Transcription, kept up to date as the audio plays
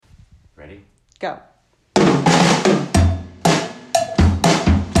Ready? Go.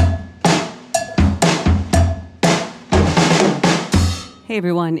 Hey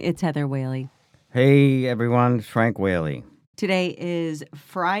everyone, it's Heather Whaley. Hey everyone, it's Frank Whaley. Today is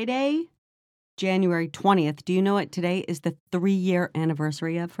Friday, January 20th. Do you know what today is the 3-year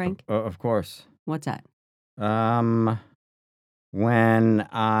anniversary of, Frank? Of course. What's that? When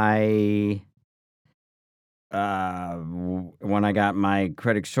I got my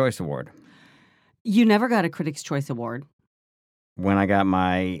Critics' Choice Award. You never got a Critics' Choice Award. When I got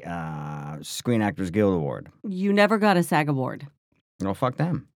my Screen Actors Guild Award. You never got a SAG Award. No, fuck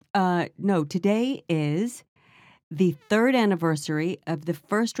them. No, today is the 3rd anniversary of the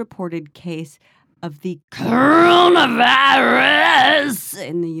first reported case of the coronavirus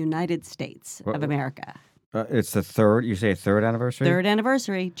in the United States of America. It's the 3rd, you say 3rd anniversary? 3rd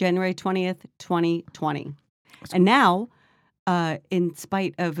anniversary, January 20th, 2020. And now, in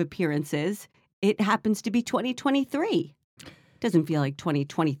spite of appearances, it happens to be 2023. Doesn't feel like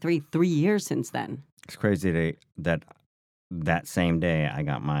 2023, 3 years since then. It's crazy that same day I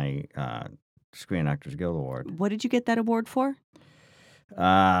got my Screen Actors Guild Award. What did you get that award for? I'll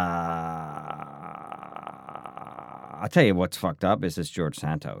tell you what's fucked up is this George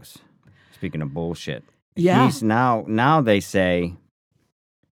Santos. Speaking of bullshit. Yeah. He's now they say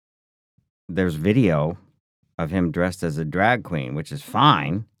there's video of him dressed as a drag queen, which is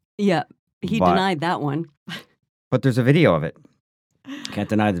fine. Yeah, he denied that one. But there's a video of it. Can't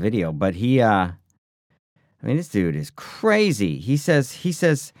deny the video. But this dude is crazy. He says,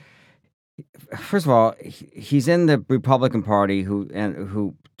 first of all, he's in the Republican Party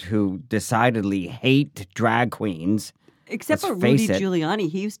who decidedly hate drag queens. Except for Rudy Giuliani,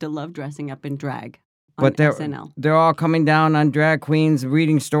 he used to love dressing up in drag on SNL. They're all coming down on drag queens,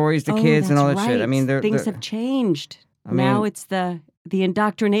 reading stories to kids and all that shit. I mean, things have changed. Now it's the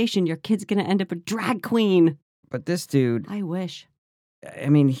indoctrination. Your kid's going to end up a drag queen. But this dude, I wish. I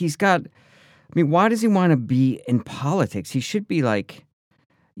mean, why does he want to be in politics? He should be like,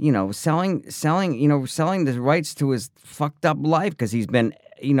 selling the rights to his fucked up life because he's been,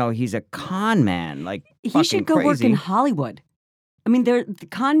 he's a con man. Like, he should go work in Hollywood. I mean, the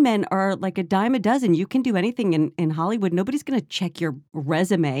con men are like a dime a dozen. You can do anything in Hollywood. Nobody's going to check your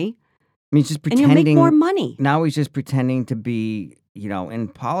resume. I mean, he's just pretending. And you'll make more money. Now he's just pretending to be, in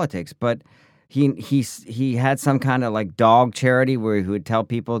politics. But he had some kind of like dog charity where he would tell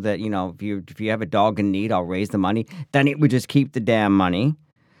people that, if you have a dog in need, I'll raise the money. Then he would just keep the damn money.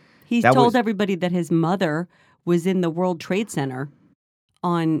 He's told everybody that his mother was in the World Trade Center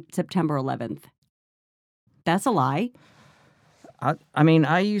on September 11th. That's a lie.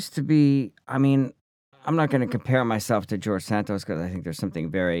 I used to be, I'm not going to compare myself to George Santos because I think there's something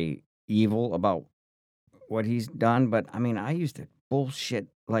very evil about what he's done. But, I used to bullshit,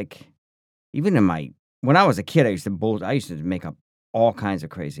 like, even when I was a kid, I used to make up all kinds of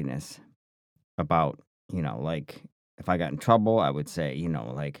craziness about, like, if I got in trouble, I would say,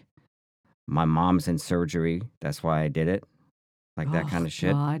 like, my mom's in surgery. That's why I did it. Like that kind of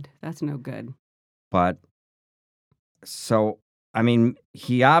shit. God, that's no good. But, so,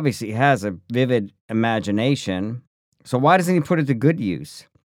 he obviously has a vivid imagination. So why doesn't he put it to good use?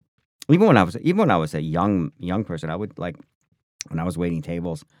 Even when I was a young person, I would, like, when I was waiting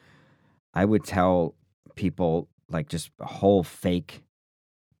tables, I would tell people, like, just a whole fake.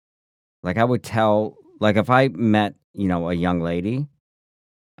 Like, I would tell, like, if I met, a young lady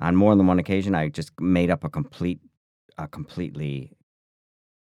on more than one occasion, I just made up a complete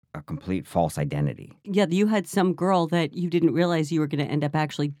false identity. Yeah, you had some girl that you didn't realize you were going to end up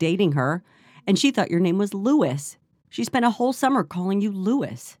actually dating her, and she thought your name was Lewis. She spent a whole summer calling you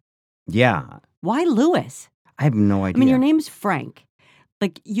Lewis. Yeah. Why Lewis? I have no idea. Your name's Frank.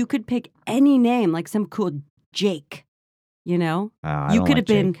 Like, you could pick any name, like some cool Jake, you could have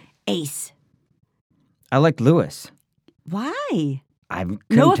been Ace. I like Lewis. Why?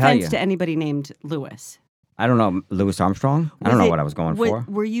 No offense to anybody named Lewis. I don't know, Louis Armstrong? I don't know what I was going for.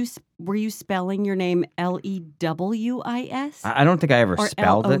 Were you spelling your name Lewis? I don't think I ever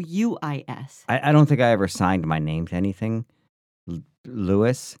spelled it. Louis. I don't think I ever signed my name to anything,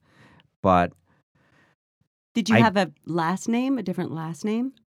 Lewis, but... Did you have a different last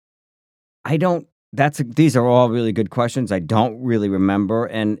name? I don't. These are all really good questions. I don't really remember.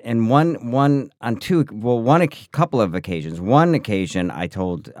 And couple of occasions. One occasion I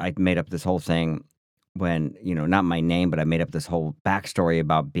made up this whole thing when, not my name, but I made up this whole backstory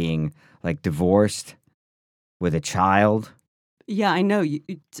about being like divorced with a child. Yeah, I know.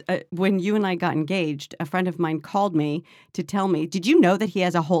 When you and I got engaged, a friend of mine called me to tell me, did you know that he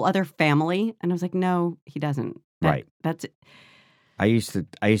has a whole other family? And I was like, no, he doesn't. Right. That's it. I used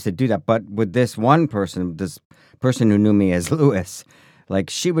to do that, but with this person who knew me as Lewis, like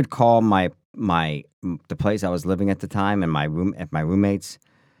she would call the place I was living at the time and my roommates,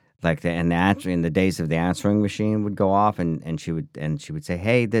 like in the days of the answering machine would go off and she would say,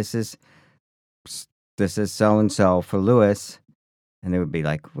 "Hey, this is so and so for Lewis," and they would be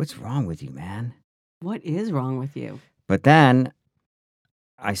like, "What's wrong with you, man?" What is wrong with you? But then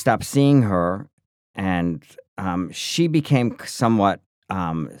I stopped seeing her, and she became somewhat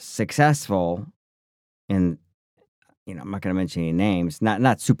successful in, I'm not going to mention any names,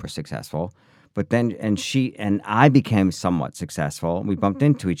 not super successful, but then, and I became somewhat successful. We bumped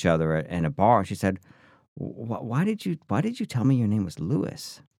into each other in a bar. She said, why did you tell me your name was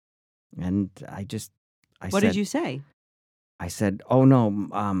Lewis? And What did you say? I said, "Oh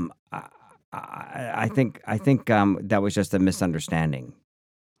no, I think that was just a misunderstanding."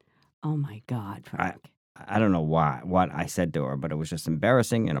 Oh my God, Frank. I don't know what I said to her, but it was just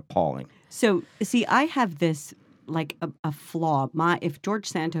embarrassing and appalling. So, see, I have this like a flaw. If George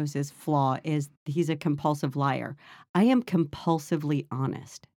Santos's flaw is he's a compulsive liar, I am compulsively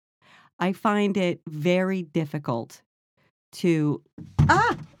honest. I find it very difficult to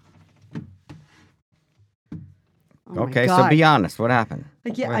Oh my Okay, so God. be honest. What happened?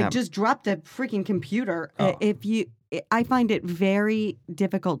 Like, yeah, What I happened? just dropped the freaking computer. Oh. I find it very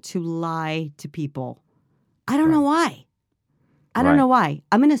difficult to lie to people. I don't know why. I don't Right. know why.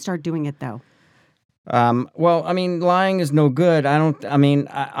 I'm going to start doing it though. Well, I mean, lying is no good.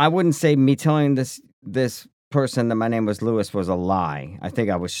 I wouldn't say me telling this person that my name was Lewis was a lie. I think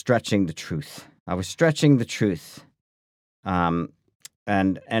I was stretching the truth. And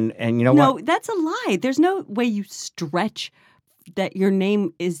you know No, what? that's a lie. There's no way you stretch that your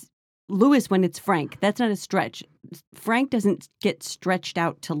name is Lewis when it's Frank. That's not a stretch. Frank doesn't get stretched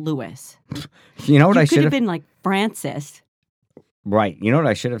out to Lewis. You know what I You should could have have been like Francis. Right. You know what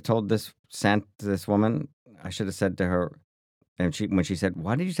I should have told this woman? I should have said to her, and when she said,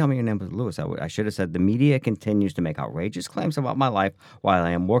 "Why did you tell me your name was Lewis?" I should have said, "The media continues to make outrageous claims about my life while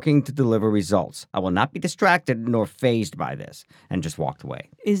I am working to deliver results. I will not be distracted nor fazed by this," and just walked away.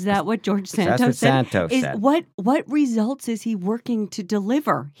 Is that what George Santos That's what said? Santos said. What results is he working to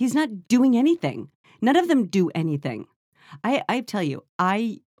deliver? He's not doing anything. None of them do anything. I tell you,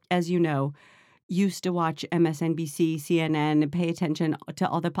 as you know, used to watch MSNBC, CNN, and pay attention to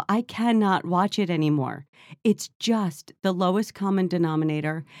all the. I cannot watch it anymore. It's just the lowest common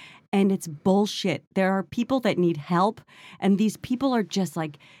denominator, and it's bullshit. There are people that need help, and these people are just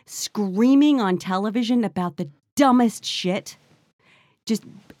like screaming on television about the dumbest shit. Just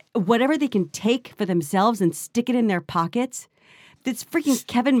whatever they can take for themselves and stick it in their pockets. This freaking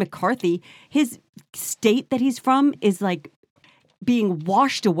Kevin McCarthy, his state that he's from is like being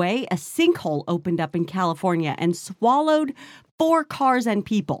washed away. A sinkhole opened up in California and swallowed 4 cars and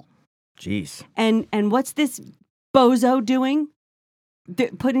people. Jeez. And what's this bozo doing? They're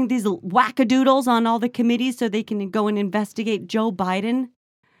putting these wackadoodles on all the committees so they can go and investigate Joe Biden.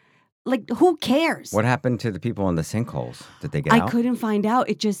 Like, who cares? What happened to the people in the sinkholes? Did they get I out? couldn't find out.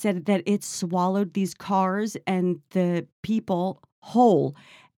 It just said that it swallowed these cars and the people whole.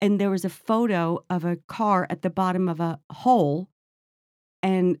 And there was a photo of a car at the bottom of a hole.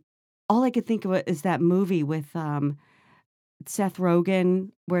 And all I could think of is that movie with Seth Rogen,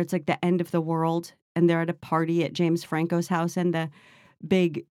 where it's like the end of the world, and they're at a party at James Franco's house, and the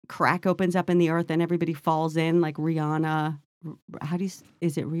big crack opens up in the earth, and everybody falls in, like Rihanna.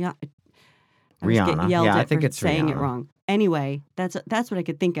 Is it Rihanna? Rihanna. Yelled Yeah, I at think for it's saying it Rihanna. wrong. Anyway, that's what I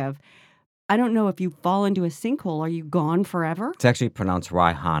could think of. I don't know if you fall into a sinkhole. Are you gone forever? It's actually pronounced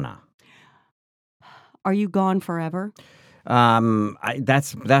Rihanna. Are you gone forever?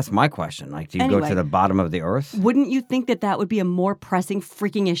 That's my question. Like, do you go Anyway. to the bottom of the earth? Wouldn't you think that would be a more pressing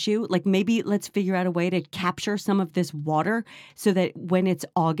freaking issue? Like maybe let's figure out a way to capture some of this water so that when it's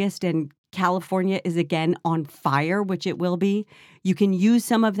August and California is again on fire, which it will be, you can use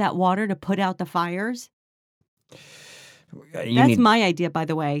some of that water to put out the fires. That's my idea, by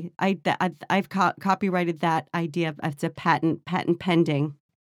the way. I've copyrighted that idea. It's a patent pending.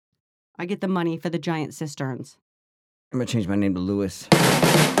 I get the money for the giant cisterns. I'm going to change my name to Lewis.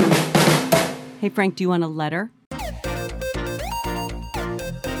 Hey, Frank, do you want a letter?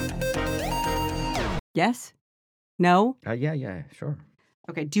 Yes? No? Yeah, sure.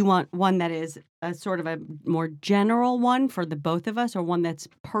 Okay, do you want one that is a sort of a more general one for the both of us or one that's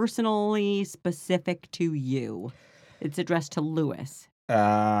personally specific to you? It's addressed to Lewis.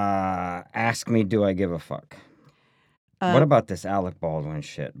 Ask me, do I give a fuck? What about this Alec Baldwin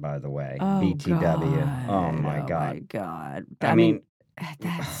shit, by the way? BTW. God. Oh, my God. My God. I mean,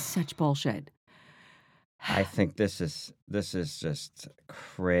 that's such bullshit. I think this is just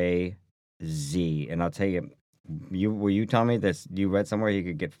crazy. And I'll tell you, you telling me this? You read somewhere he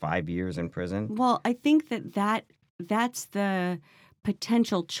could get 5 years in prison? Well, I think that's the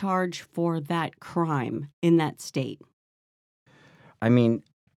potential charge for that crime in that state. I mean,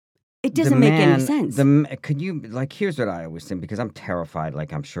 It doesn't make any man, sense. could you like? Here's what I always think because I'm terrified.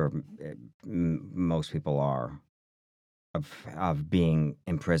 Like I'm sure most people are of being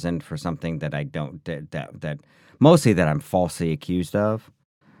imprisoned for something that I don't that mostly that I'm falsely accused of,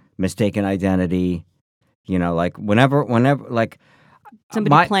 mistaken identity. You know, like whenever like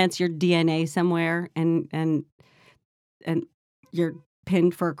Somebody plants your DNA somewhere and you're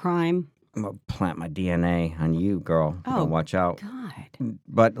pinned for a crime. I'm gonna plant my DNA on you, girl. You better Oh, watch out. God.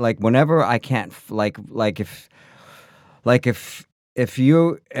 But like whenever I can't like if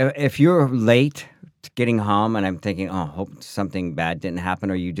you're late to getting home and I'm thinking, oh, hope something bad didn't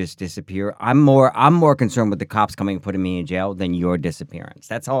happen or you just disappear. I'm more concerned with the cops coming and putting me in jail than your disappearance.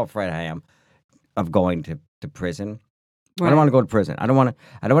 That's how afraid I am of going to prison. I don't want to go to prison. I don't want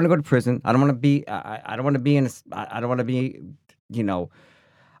to go to prison. I don't want to be. I don't want to be in. I don't want to be. You know,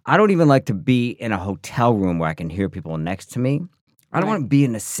 I don't even like to be in a hotel room where I can hear people next to me. I don't want to be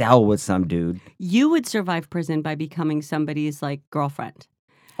in a cell with some dude. You would survive prison by becoming somebody's like girlfriend.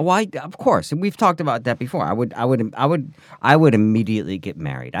 Oh, of course. We've talked about that before. I would immediately get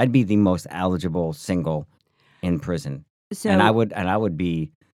married. I'd be the most eligible single in prison, So and I would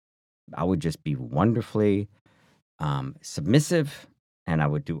just be wonderfully submissive, and I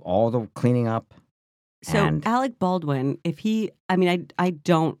would do all the cleaning up. So And Alec Baldwin, I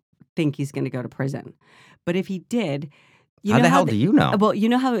don't think he's going to go to prison, but if he did, how the hell do you know? Well, you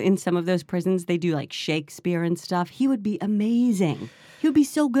know how in some of those prisons they do like Shakespeare and stuff. He would be amazing. He would be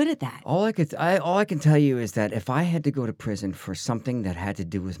so good at that. All I can tell you is that if I had to go to prison for something that had to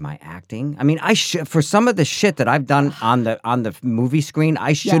do with my acting, I mean, for some of the shit that I've done on the movie screen,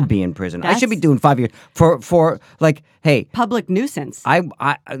 I should be in prison. I should be doing 5 years for like, hey, public nuisance. I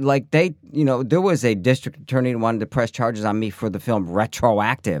like they, there was a district attorney who wanted to press charges on me for the film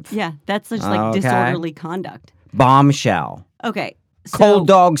Retroactive. Yeah, that's just like disorderly conduct. Bombshell. Okay, Cold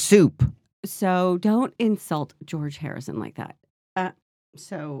dog soup. So don't insult George Harrison like that.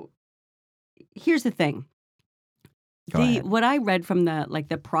 So here's the thing. What I read from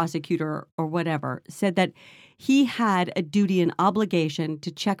the prosecutor or whatever said that he had a duty and obligation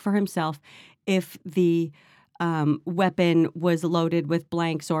to check for himself if the weapon was loaded with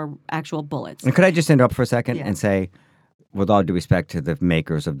blanks or actual bullets. And could I just interrupt for a second and say, with all due respect to the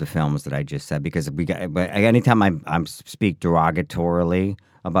makers of the films that I just said, because anytime I speak derogatorily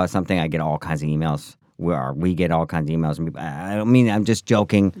about something, I get all kinds of emails. We get all kinds of emails. I don't mean, I'm just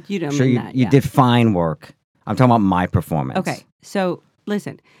joking. You don't mean that. You did fine work. I'm talking about my performance. Okay, so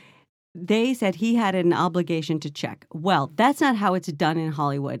listen. They said he had an obligation to check. Well, that's not how it's done in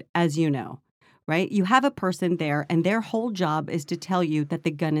Hollywood, as you know, right? You have a person there, and their whole job is to tell you that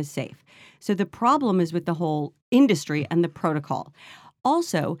the gun is safe. So the problem is with the whole industry and the protocol.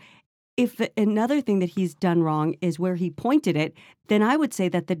 Also, if another thing that he's done wrong is where he pointed it, then I would say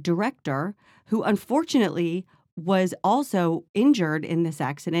that the director, who unfortunately was also injured in this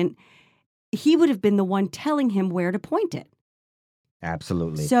accident, he would have been the one telling him where to point it.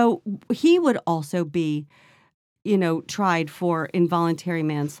 Absolutely. So he would also be, tried for involuntary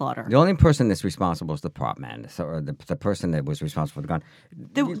manslaughter. The only person that's responsible is the prop man, or the person that was responsible for the gun.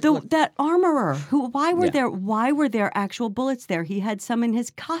 That armorer. Why were there actual bullets there? He had some in his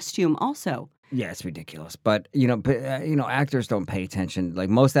costume also. Yeah, it's ridiculous. But actors don't pay attention. Like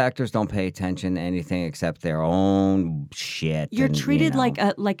most actors don't pay attention to anything except their own shit. You're treated like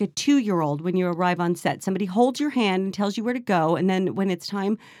a 2-year-old when you arrive on set. Somebody holds your hand and tells you where to go, and then when it's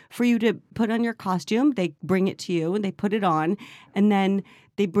time for you to put on your costume, they bring it to you and they put it on, and then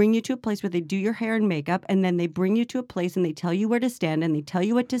they bring you to a place where they do your hair and makeup, and then they bring you to a place and they tell you where to stand and they tell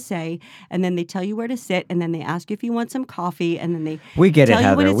you what to say, and then they tell you where to sit, and then they ask you if you want some coffee, and then they tell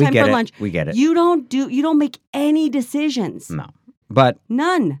you when it's time for lunch. We get it. You don't make any decisions. No. But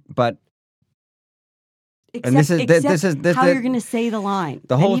none. But except how you're going to say the line.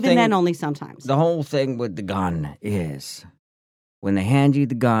 The whole and even thing, then only sometimes. The whole thing with the gun is when they hand you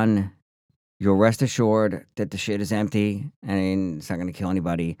the gun, you'll rest assured that the shit is empty and it's not going to kill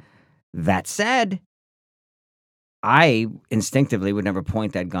anybody. That said, I instinctively would never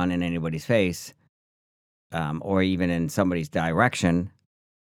point that gun in anybody's face or even in somebody's direction,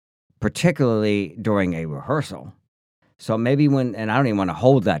 particularly during a rehearsal. So maybe and I don't even want to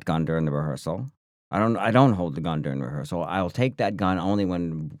hold that gun during the rehearsal. I don't hold the gun during rehearsal. I'll take that gun only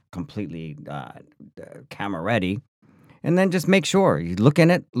when completely camera ready. And then just make sure you look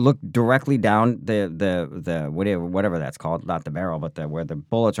in it, look directly down the whatever that's called, not the barrel, but where the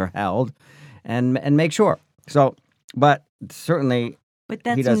bullets are held, and make sure. So, but certainly, But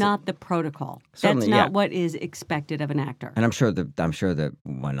that's doesn't- not the protocol. Certainly, That's not yeah. what is expected of an actor. and I'm sure that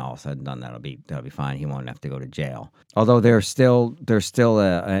when all said and done, that'll be fine. He won't have to go to jail. Although there's still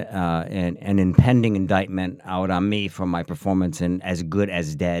an impending indictment out on me for my performance in As Good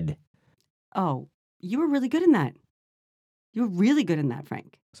as Dead. Oh, you were really good in that. You were really good in that,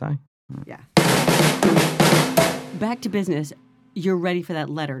 Frank. Sorry. Yeah. Back to business. You're ready for that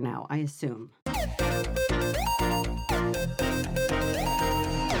letter now, I assume.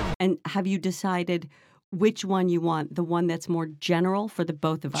 And have you decided which one you want? The one that's more general for the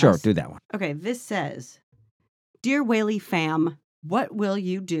both of us? Sure, do that one. Okay, this says, Dear Whaley fam, what will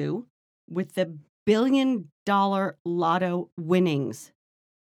you do with the $1 billion lotto winnings?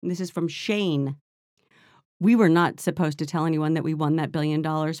 And this is from Shane. We were not supposed to tell anyone that we won that $1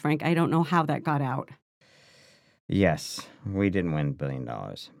 billion, Frank. I don't know how that got out. Yes, we didn't win $1 billion.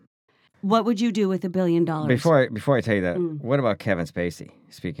 What would you do with $1 billion? Before I tell you that, what about Kevin Spacey?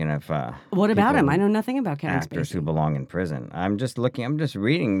 Speaking of What about people him? I know nothing about Kevin actors Spacey. who belong in prison. I'm just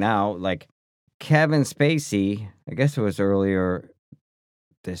reading now, like Kevin Spacey, I guess it was earlier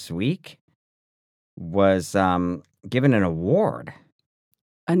this week, was given an award.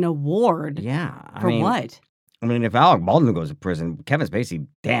 An award? Yeah. For what? I mean, if Alec Baldwin goes to prison, Kevin Spacey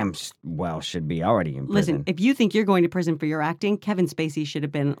damn well should be already in prison. Listen, if you think you're going to prison for your acting, Kevin Spacey should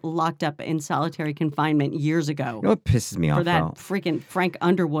have been locked up in solitary confinement years ago. You know what pisses me off, for that though? freaking Frank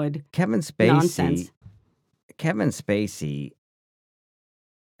Underwood Kevin Spacey. nonsense. Kevin Spacey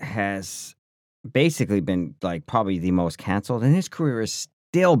has basically been like probably the most canceled, and his career is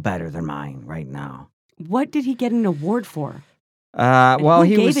still better than mine right now. What did he get an award for? Well, Who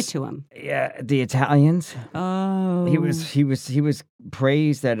he gave was it to him? Yeah, the Italians. Oh, He was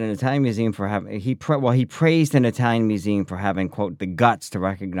praised at an Italian museum for having he praised an Italian museum for having, quote, the guts to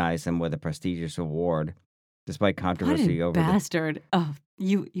recognize him with a prestigious award, despite What controversy a over the bastard! Oh,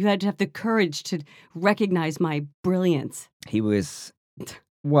 you had to have the courage to recognize my brilliance. He was.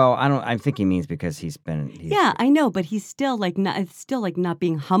 Well, I think he means because he's Yeah, I know, but he's still not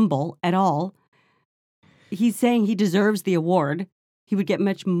being humble at all. He's saying he deserves the award. He would get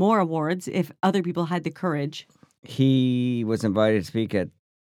much more awards if other people had the courage. He was invited to speak at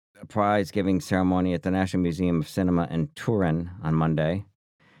a prize-giving ceremony at the National Museum of Cinema in Turin on Monday.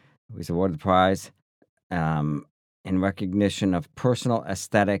 He was awarded the prize in recognition of personal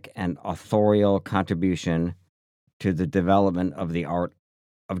aesthetic and authorial contribution to the development of the art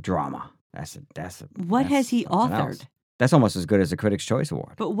of drama. What has he something authored? else. That's almost as good as the Critics' Choice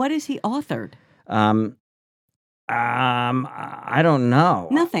Award. But what has he authored? I don't know.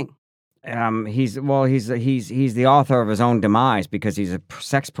 Nothing. He's the author of his own demise because he's a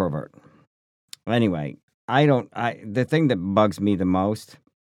sex pervert. Anyway, the thing that bugs me the most,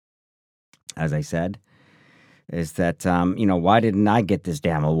 as I said, is that why didn't I get this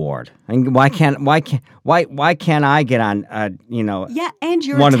damn award? I mean, why can't I get on Yeah, and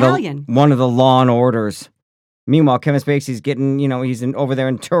you're one Italian. One of the Law and Orders? Meanwhile, Kevin Spacey's getting, he's over there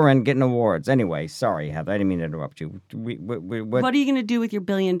in Turin getting awards. Anyway, sorry, Heather, I didn't mean to interrupt you. What are you going to do with your $1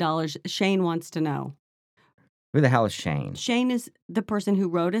 billion? Shane wants to know. Who the hell is Shane? Shane is the person who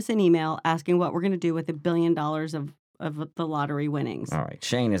wrote us an email asking what we're going to do with $1 billion of the lottery winnings. All right,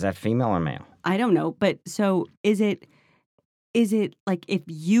 Shane, is that female or male? I don't know, but so is it like if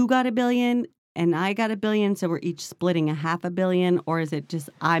you got $1 billion and I got $1 billion, so we're each splitting $500 million, or is it just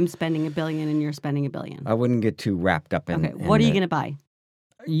I'm spending $1 billion and you're spending $1 billion? I wouldn't get too wrapped up in. Okay, what are you going to buy?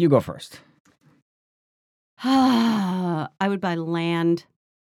 You go first. I would buy land.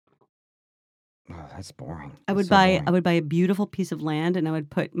 Oh, that's boring. I would buy a beautiful piece of land, and I would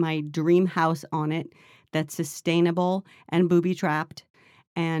put my dream house on it that's sustainable and booby trapped,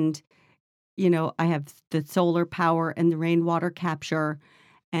 and I have the solar power and the rainwater capture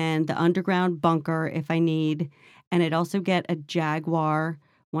and the underground bunker if I need, and I'd also get a Jaguar,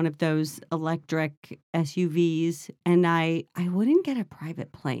 one of those electric SUVs, and I wouldn't get a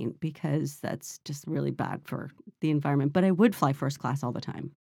private plane because that's just really bad for the environment, but I would fly first class all the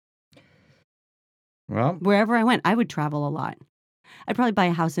time. Well, Wherever I went, I would travel a lot. I'd probably buy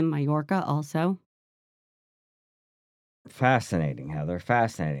a house in Mallorca also. fascinating, Heather.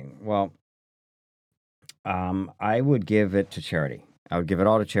 Fascinating. Well, I would give it to charity. I would give it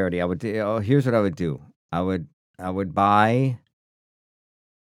all to charity. Here's what I would do. I would buy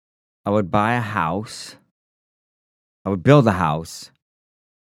a house. I would build a house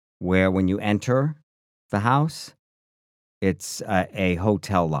where when you enter the house, it's a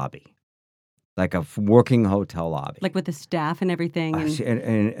hotel lobby. like a working hotel lobby. Like with the staff and everything. And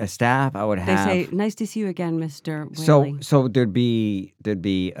And a staff, I would they have. say, "Nice to see you again, Mr. So Whaley." so there'd be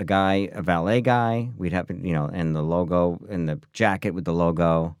a guy, a valet guy. We'd have and the logo and the jacket with the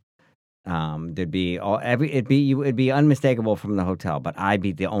logo. There'd be it'd be unmistakable from the hotel, but I'd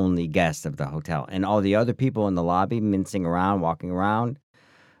be the only guest of the hotel, and all the other people in the lobby mincing around, walking around,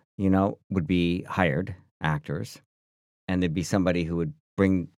 would be hired actors, and there'd be somebody who would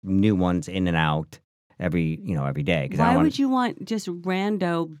bring new ones in and out every day. Why would you want just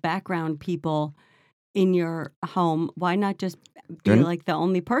rando background people in your home? Why not just be like the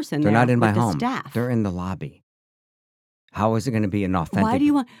only person They're there not in my with the home. staff? They're in the lobby. How is it going to be an authentic? Why do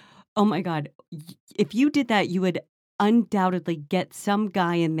you want? Oh my God! If you did that, you would undoubtedly get some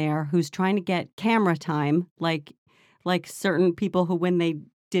guy in there who's trying to get camera time, like certain people who, when they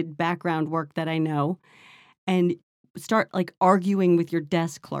did background work that I know, and start like arguing with your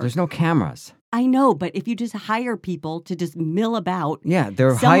desk clerk. There's no cameras. I know, but if you just hire people to just mill about, they're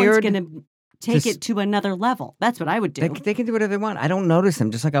someone's hired. going to take it to another level. That's what I would do. They can do whatever they want. I don't notice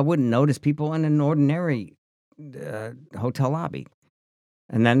them, just like I wouldn't notice people in an ordinary hotel lobby.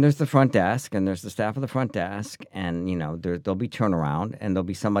 And then there's the front desk, and there's the staff of the front desk, and there'll be turnaround, and there'll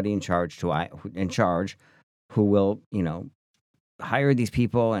be somebody in charge who will hire these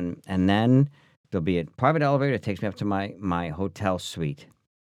people, and then there'll be a private elevator that takes me up to my hotel suite,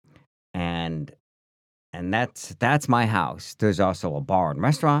 and that's my house. There's also a bar and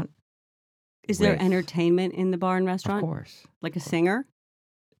restaurant. Is there entertainment in the bar and restaurant? Of course, like a singer.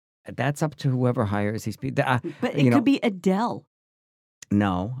 That's up to whoever hires these people. But it could be Adele.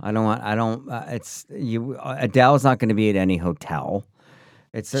 No, I don't. It's you. Adele's not going to be at any hotel.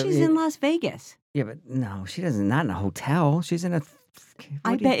 She's in Las Vegas. Yeah, but no, she doesn't. Not in a hotel. She's in a.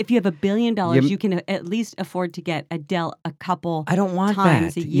 I bet if you have $1 billion, you can at least afford to get Adele a couple. I don't want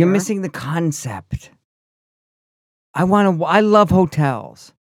times that. a year. You're missing the concept. I love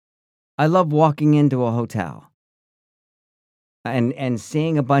hotels. I love walking into a hotel. And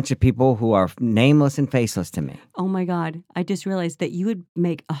seeing a bunch of people who are nameless and faceless to me. Oh my God. I just realized that you would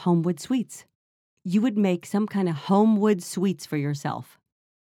make a Homewood Suites. You would make some kind of Homewood Suites for yourself.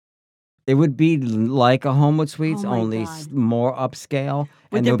 It would be like a Homewood Suites, Oh my only God. more upscale.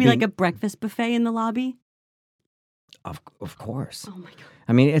 Would there be like a breakfast buffet in the lobby? Of course. Oh my God.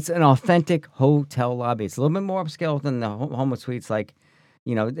 I mean, it's an authentic hotel lobby. It's a little bit more upscale than the Homewood Suites. Like,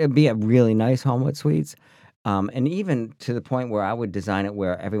 it'd be a really nice Homewood Suites. And even to the point where I would design it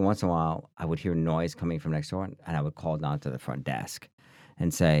where every once in a while I would hear noise coming from next door, and I would call down to the front desk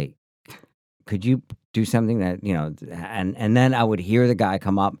and say, could you do something that, and then I would hear the guy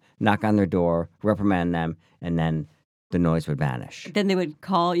come up, knock on their door, reprimand them, and then the noise would vanish. Then they would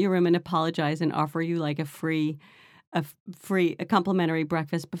call your room and apologize and offer you like a complimentary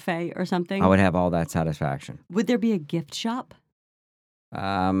breakfast buffet or something. I would have all that satisfaction. Would there be a gift shop?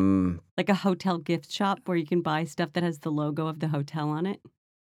 Like a hotel gift shop where you can buy stuff that has the logo of the hotel on it?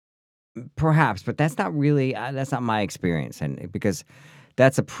 Perhaps, but that's not really, that's not my experience. And because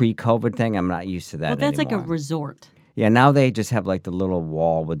that's a pre-COVID thing, I'm not used to that Well, that's anymore. like a resort. Yeah, now they just have like the little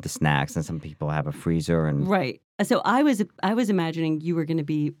wall with the snacks, and some people have a freezer. And Right. So I was imagining you were going to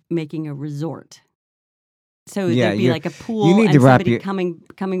be making a resort. So there'd be like a pool you need and to wrap somebody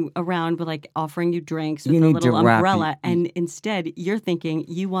coming around with like offering you drinks with You a need little to wrap umbrella. And instead you're thinking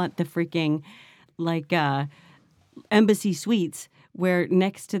you want the freaking like Embassy Suites where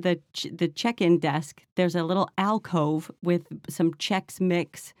next to the check-in desk there's a little alcove with some Chex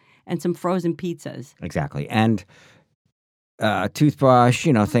Mix and some frozen pizzas. Exactly. And toothbrush,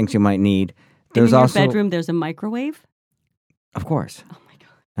 things you might need. And There's in your also bedroom there's a microwave? Of course. Oh my God.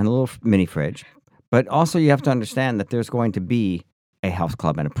 And a little mini fridge. But also you have to understand that there's going to be a health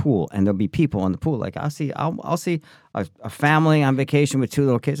club and a pool, and there'll be people in the pool. Like I'll see a family on vacation with 2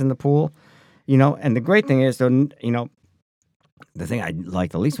 little kids in the pool, and the great thing is, the thing I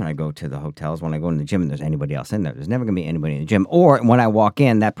like the least when I go to the hotel is when I go in the gym and there's anybody else in there. There's never going to be anybody in the gym. Or when I walk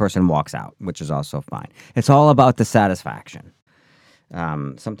in, that person walks out, which is also fine. It's all about the satisfaction.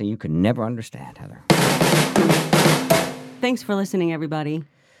 Something you could never understand, Heather. Thanks for listening, everybody.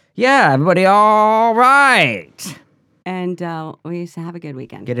 Yeah, everybody, all right. And we used to have a good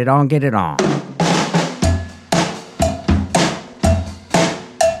weekend. Get it on, get it on.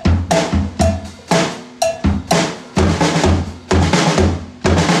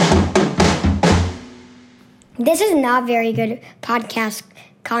 This is not very good podcast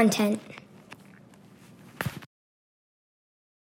content.